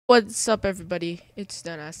What's up, everybody? It's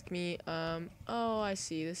Don't Ask Me. Oh, I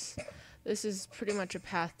see this. This is pretty much a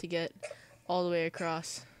path to get all the way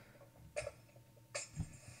across.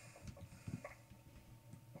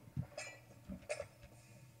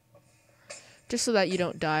 Just so that you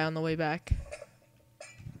don't die on the way back.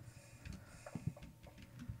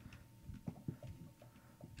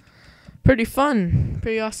 Pretty fun.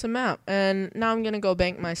 Pretty awesome map. And now I'm gonna go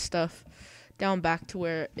bank my stuff down back to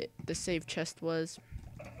where the save chest was.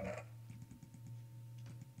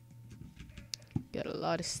 Got a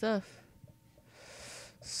lot of stuff.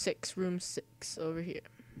 Room 6 over here.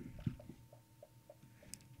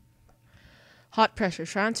 Hot pressure.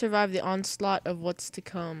 Try and survive the onslaught of what's to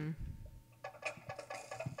come.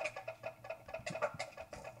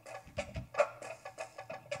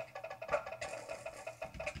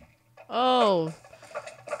 Oh.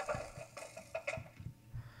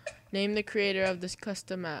 Name the creator of this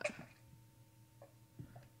custom map.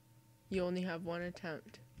 You only have one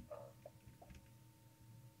attempt.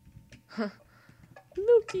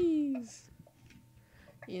 Cookiez.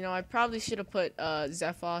 You know, I probably should have put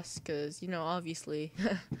Zephos, because, you know, obviously.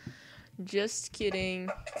 Just kidding.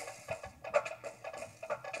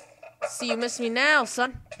 See, you miss me now,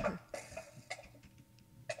 son.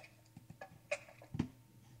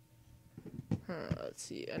 Let's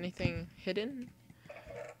see, anything hidden?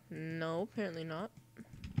 No, apparently not.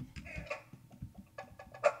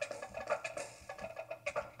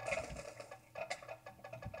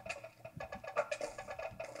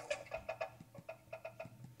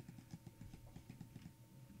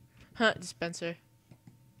 Dispenser.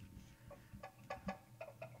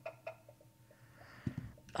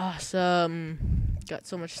 Awesome. Got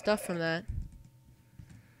so much stuff from that.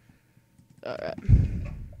 Alright.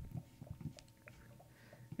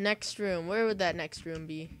 Next room. Where would that next room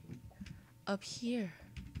be? Up here.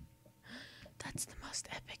 That's the most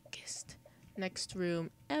epicest next room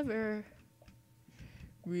ever.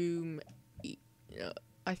 Room 8. No,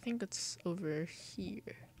 I think it's over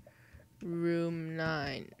here. Room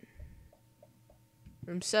 9.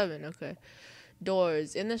 Room 7, okay.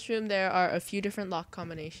 Doors. In this room there are a few different lock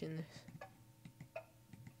combinations.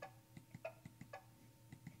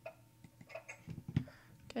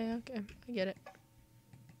 Okay, I get it.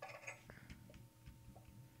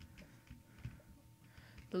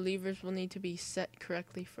 The levers will need to be set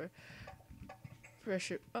correctly for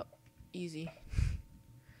pressure. Oh, easy.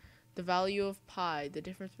 The value of pi, the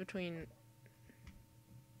difference between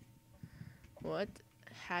what?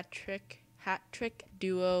 Hat trick,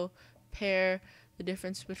 duo, pair, the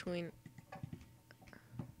difference between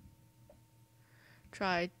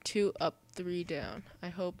try 2 up, 3 down. I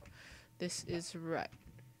hope this is right.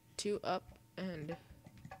 2 up and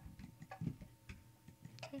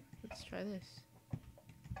okay, let's try this.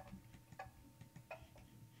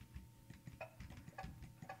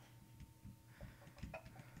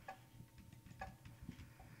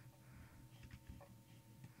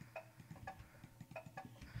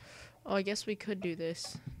 Oh, I guess we could do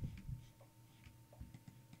this.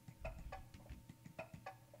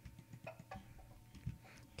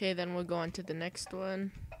 Okay, then we'll go on to the next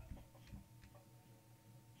one.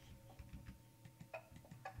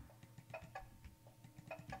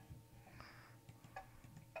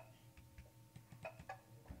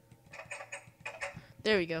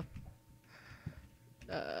 There we go.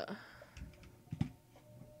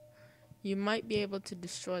 You might be able to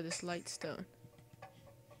destroy this light stone.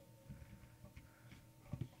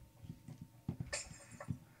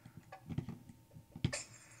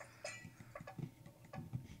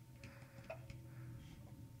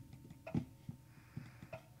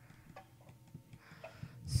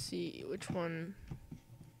 See which one.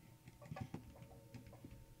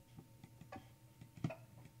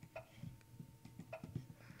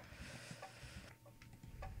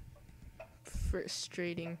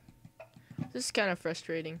 Frustrating. This is kind of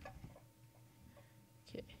frustrating.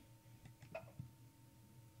 Okay.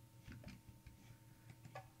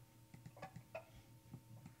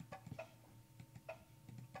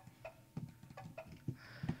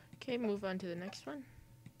 Okay, move on to the next one.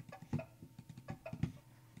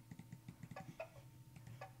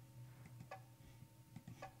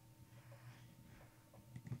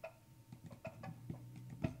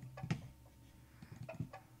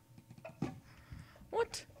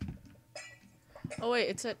 What? Oh wait,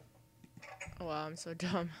 it's at... Oh wow, I'm so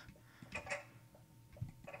dumb.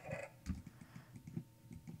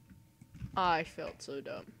 I felt so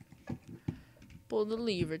dumb. Pull the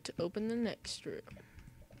lever to open the next room.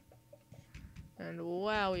 And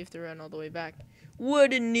wow, we have to run all the way back.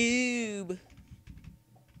 What a noob!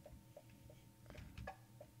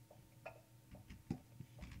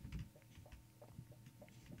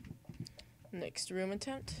 Next room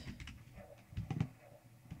attempt.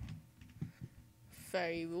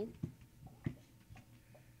 Very well.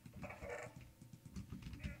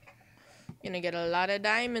 Gonna get a lot of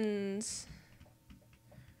diamonds.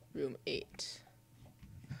 Room 8.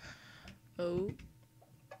 Oh.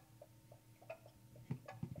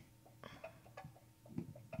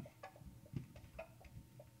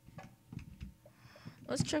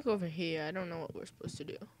 Let's check over here. I don't know what we're supposed to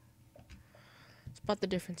do. Spot the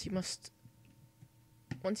difference. You must...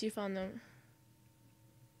 Once you found them...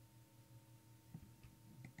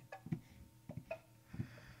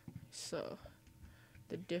 So,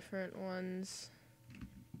 the different ones...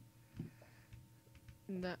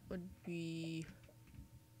 That would be...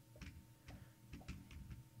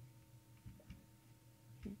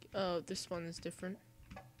 Oh, this one is different.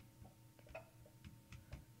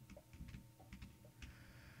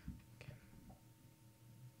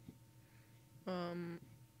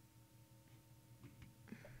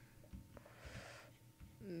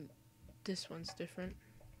 This one's different.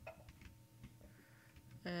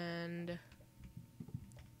 And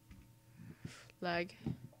lag.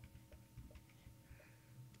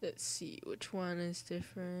 Let's see which one is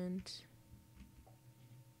different.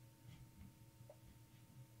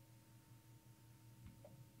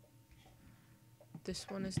 This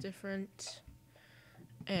one is different.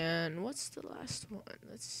 And what's the last one?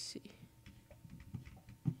 Let's see.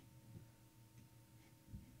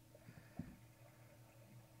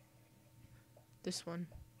 This one.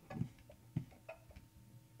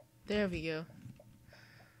 There we go.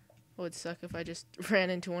 It would suck if I just ran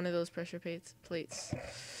into one of those pressure plates.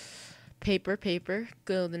 Paper, paper,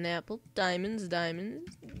 golden apple, diamonds,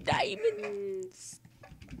 diamonds, diamonds.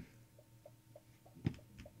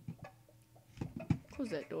 Close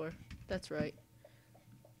that door. That's right.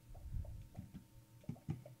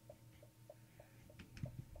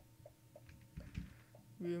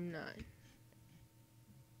 Room 9.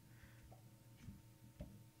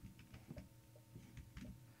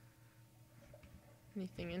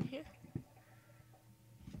 Anything in here?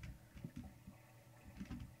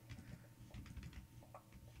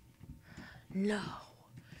 No,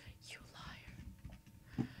 you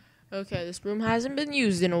liar. Okay, this room hasn't been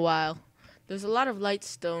used in a while. There's a lot of light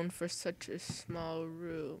stone for such a small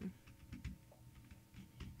room.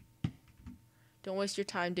 Don't waste your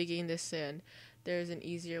time digging this sand. There's an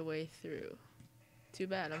easier way through. Too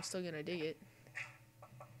bad, I'm still gonna dig it.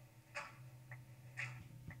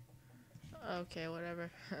 Okay,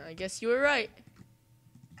 whatever. I guess you were right.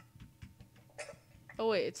 Oh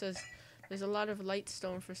wait, it says there's a lot of light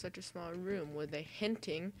stone for such a small room. Were they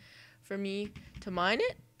hinting for me to mine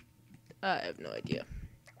it? I have no idea.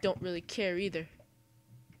 Don't really care either.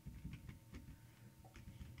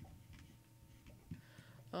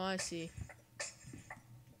 Oh, I see.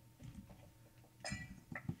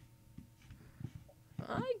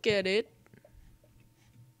 I get it.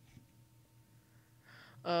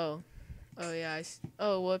 Oh. Oh, yeah.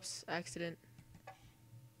 Oh, whoops. Accident.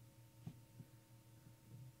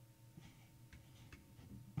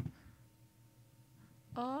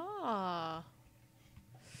 Ah.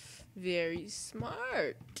 Very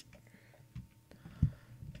smart.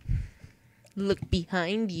 Look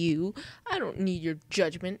behind you. I don't need your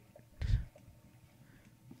judgment.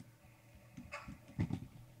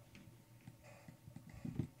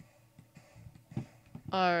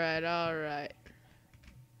 Alright, alright.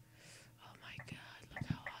 Oh my god, look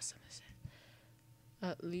how awesome this is.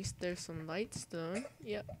 At least there's some light stone.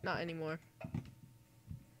 Yep, not anymore.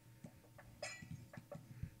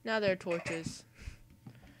 Now there are torches.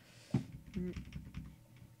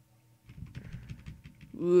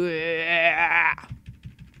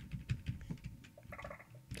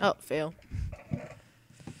 Oh, fail.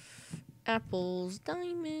 Apples,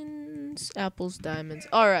 diamonds. Apples, diamonds.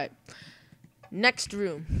 Alright. Next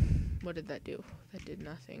room. What did that do? That did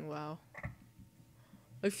nothing. Wow.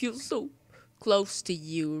 I feel so close to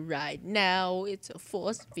you right now. It's a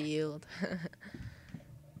force field.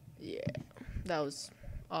 Yeah. That was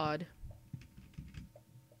odd.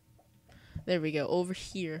 There we go. Over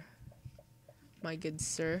here. My good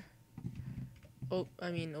sir. Oh,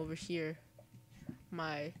 I mean over here.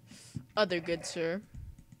 My other good sir.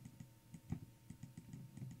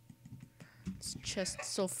 This chest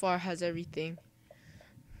so far has everything.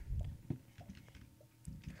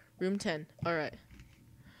 Room 10. Alright.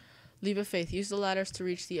 Leap of faith. Use the ladders to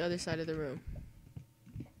reach the other side of the room.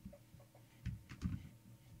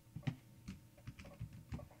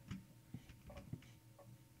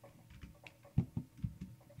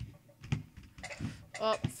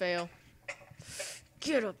 Oh, fail.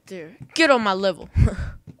 Get up there. Get on my level.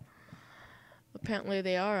 Apparently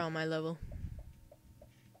they are on my level.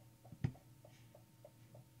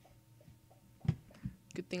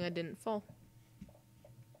 Good thing I didn't fall.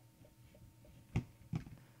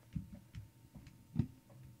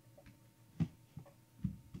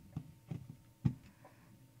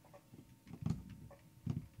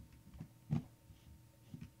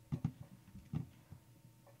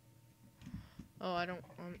 Oh, I don't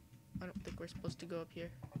think we're supposed to go up here.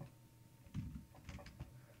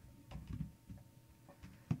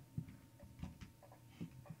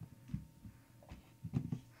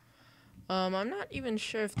 I'm not even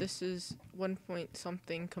sure if this is 1 point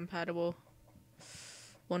something compatible.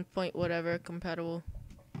 1 point whatever compatible.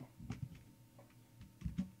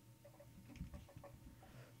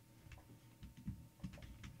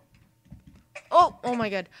 Oh my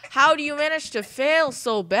god. How do you manage to fail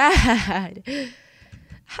so bad?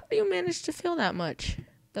 How do you manage to fail that much?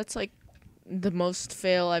 That's like the most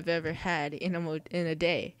fail I've ever had in a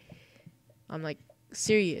day. I'm like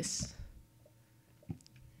serious.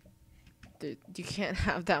 You can't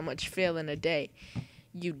have that much fail in a day.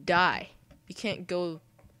 You die. You can't go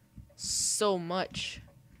so much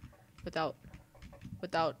without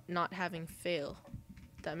not having fail.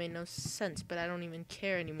 That made no sense, but I don't even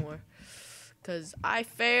care anymore. Because I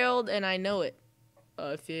failed and I know it.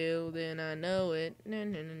 I failed and I know it.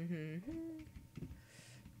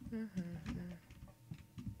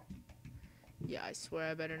 Yeah, I swear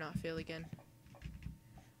I better not fail again.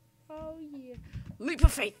 Oh yeah. Leap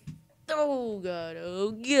of faith. Oh god,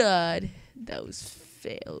 oh god. That was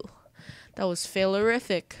fail. That was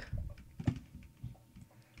failerific.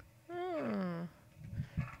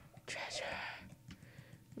 Treasure.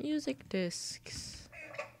 Music discs.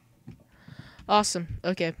 Awesome.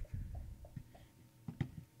 Okay.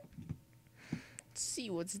 Let's see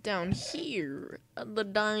what's down here. The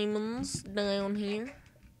diamonds down here.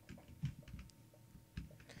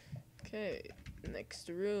 Okay. Next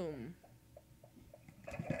room.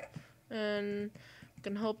 And I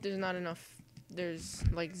can hope there's not enough. There's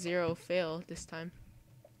like 0 fail this time.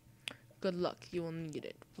 Good luck. You will need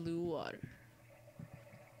it. Blue water.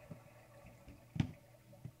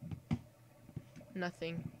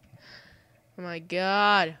 Nothing. Oh my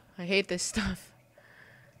god. I hate this stuff.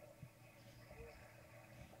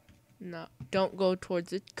 No. Don't go towards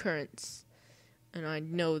the currents. And I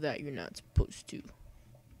know that you're not supposed to.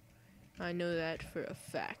 I know that for a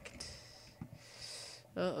fact.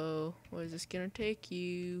 Uh-oh. Where is this gonna take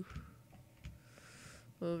you?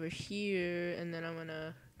 Over here. And then I'm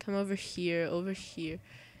gonna come over here.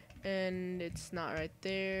 And it's not right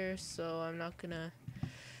there. So I'm not gonna...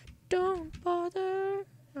 Don't bother.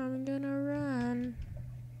 I'm gonna run.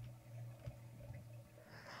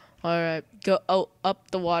 Alright. Go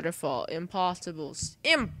up the waterfall. Impossible.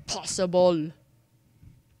 Impossible.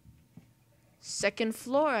 2nd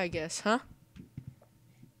floor, I guess, huh?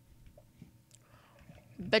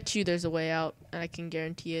 Bet you there's a way out, and I can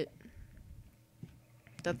guarantee it.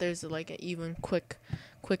 That there's like an even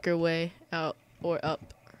quicker way out or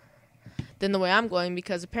up than the way I'm going,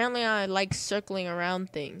 because apparently I like circling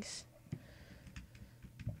around things.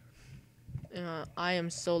 I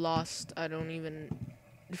am so lost. I don't even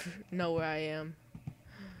know where I am.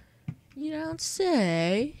 You don't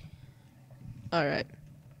say. Alright.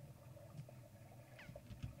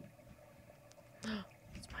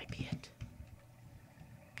 This might be it.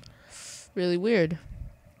 Really weird.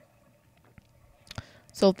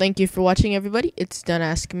 So thank you for watching, everybody. It's Done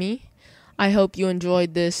Ask Me. I hope you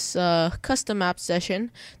enjoyed this custom map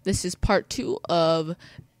session. This is part 2 of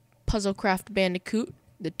Puzzlecraft Bandicoot,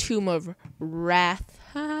 the Tomb of Wrath.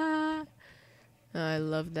 I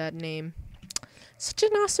love that name. Such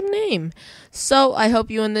an awesome name. So I hope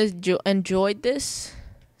you enjoyed this.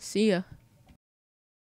 See ya.